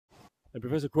And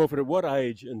Professor Crawford, at what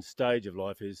age and stage of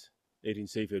life is eating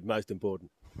seafood most important?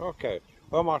 Okay.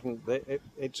 Well, Martin,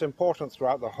 it's important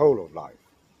throughout the whole of life,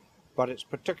 but it's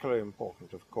particularly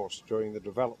important, of course, during the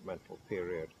developmental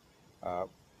period.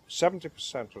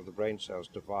 70% of the brain cells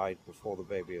divide before the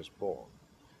baby is born.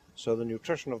 So the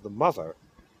nutrition of the mother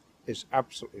is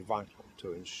absolutely vital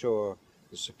to ensure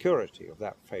the security of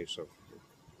that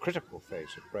critical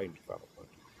phase of brain development.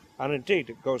 And indeed,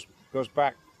 it goes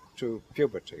back to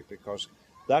puberty, because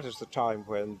that is the time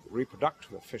when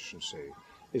reproductive efficiency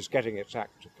is getting its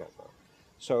act together.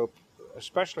 So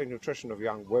especially nutrition of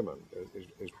young women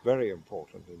is very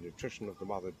important, the nutrition of the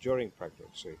mother during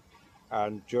pregnancy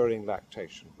and during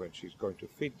lactation when she's going to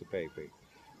feed the baby.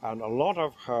 And a lot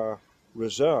of her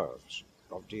reserves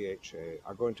of DHA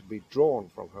are going to be drawn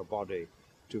from her body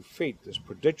to feed this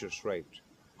prodigious rate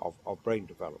of brain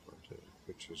development,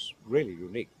 which is really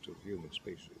unique to the human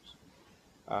species.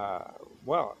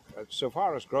 Well, so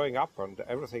far as growing up and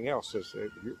everything else,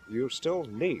 you still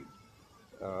need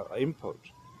input,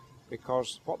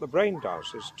 because what the brain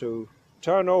does is to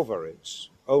turn over its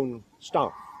own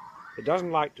stuff. It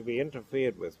doesn't like to be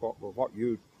interfered with what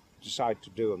you decide to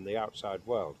do in the outside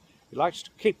world. It likes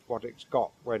to keep what it's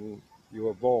got when you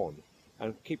were born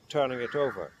and keep turning it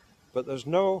over. But there's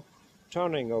no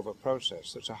turning over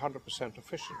process that's 100%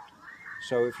 efficient.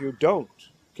 So if you don't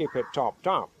keep it topped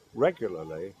up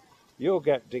regularly, you'll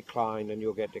get decline, and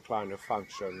you'll get decline of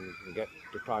function, you get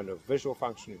decline of visual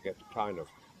function, you get decline of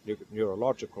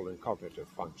neurological and cognitive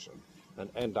function, and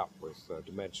end up with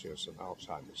dementias and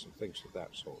Alzheimer's and things of that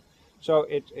sort. So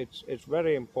it's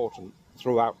very important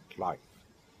throughout life.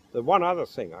 The one other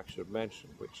thing I should mention,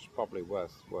 which is probably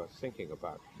worth thinking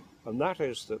about, and that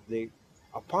is that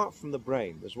apart from the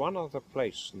brain, there's one other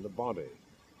place in the body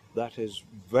that is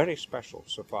very special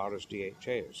so far as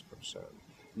DHA is concerned,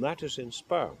 and that is in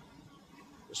sperm.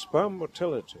 Sperm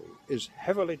motility is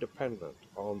heavily dependent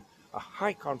on a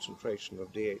high concentration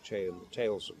of DHA in the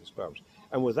tails of the sperms,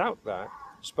 and without that,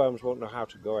 sperms won't know how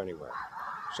to go anywhere.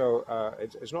 So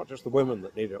it's not just the women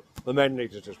that need it, the men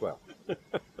need it as well.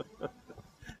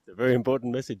 It's a very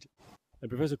important message. And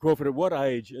Professor Crawford, at what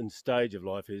age and stage of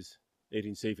life is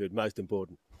eating seafood most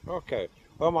important? Okay.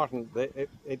 Well, Martin,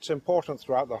 it's important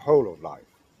throughout the whole of life,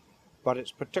 but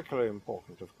it's particularly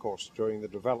important, of course, during the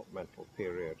developmental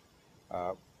period.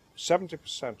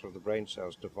 70% of the brain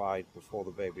cells divide before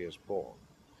the baby is born.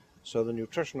 So the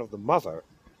nutrition of the mother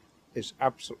is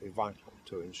absolutely vital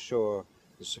to ensure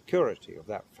the security of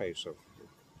that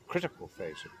critical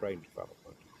phase of brain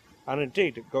development. And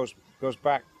indeed, it goes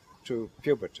back to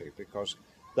puberty, because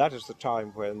that is the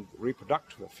time when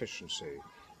reproductive efficiency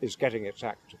is getting its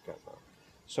act together.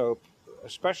 So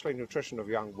especially nutrition of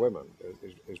young women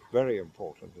is very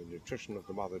important, the nutrition of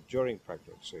the mother during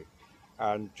pregnancy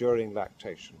and during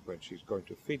lactation when she's going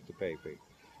to feed the baby.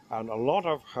 And a lot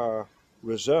of her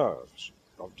reserves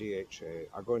of DHA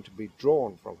are going to be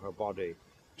drawn from her body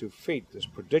to feed this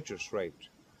prodigious rate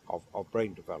of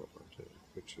brain development,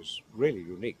 which is really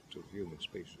unique to the human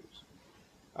species.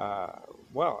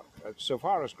 Well, so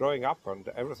far as growing up and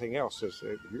everything else,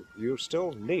 you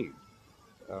still need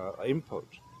input,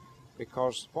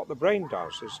 because what the brain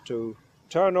does is to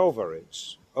turn over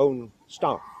its own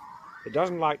stuff. It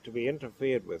doesn't like to be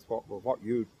interfered with what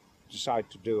you decide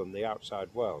to do in the outside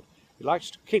world. It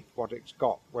likes to keep what it's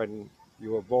got when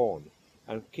you were born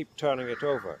and keep turning it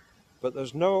over. But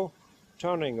there's no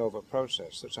turning over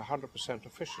process that's 100%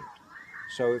 efficient.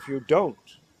 So if you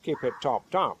don't keep it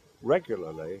topped up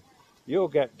regularly, you'll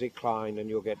get decline, and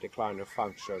you'll get decline of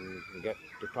function, you get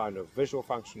decline of visual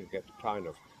function, you get decline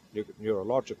of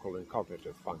neurological and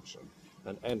cognitive function,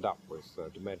 and end up with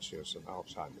dementias and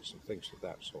Alzheimer's and things of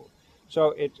that sort.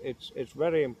 So it's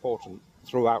very important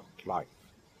throughout life.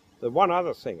 The one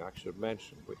other thing I should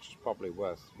mention, which is probably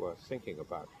worth thinking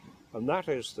about, and that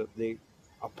is that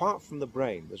apart from the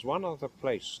brain, there's one other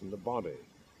place in the body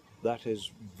that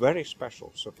is very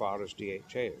special so far as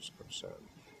DHA is concerned,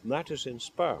 and that is in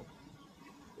sperm.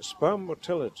 Sperm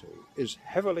motility is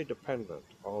heavily dependent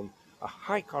on a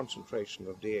high concentration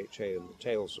of DHA in the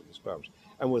tails of the sperms,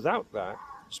 and without that,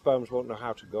 sperms won't know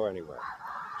how to go anywhere.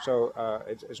 So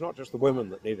it's not just the women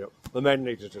that need it, the men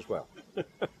need it as well. It's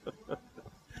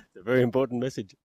a very important message.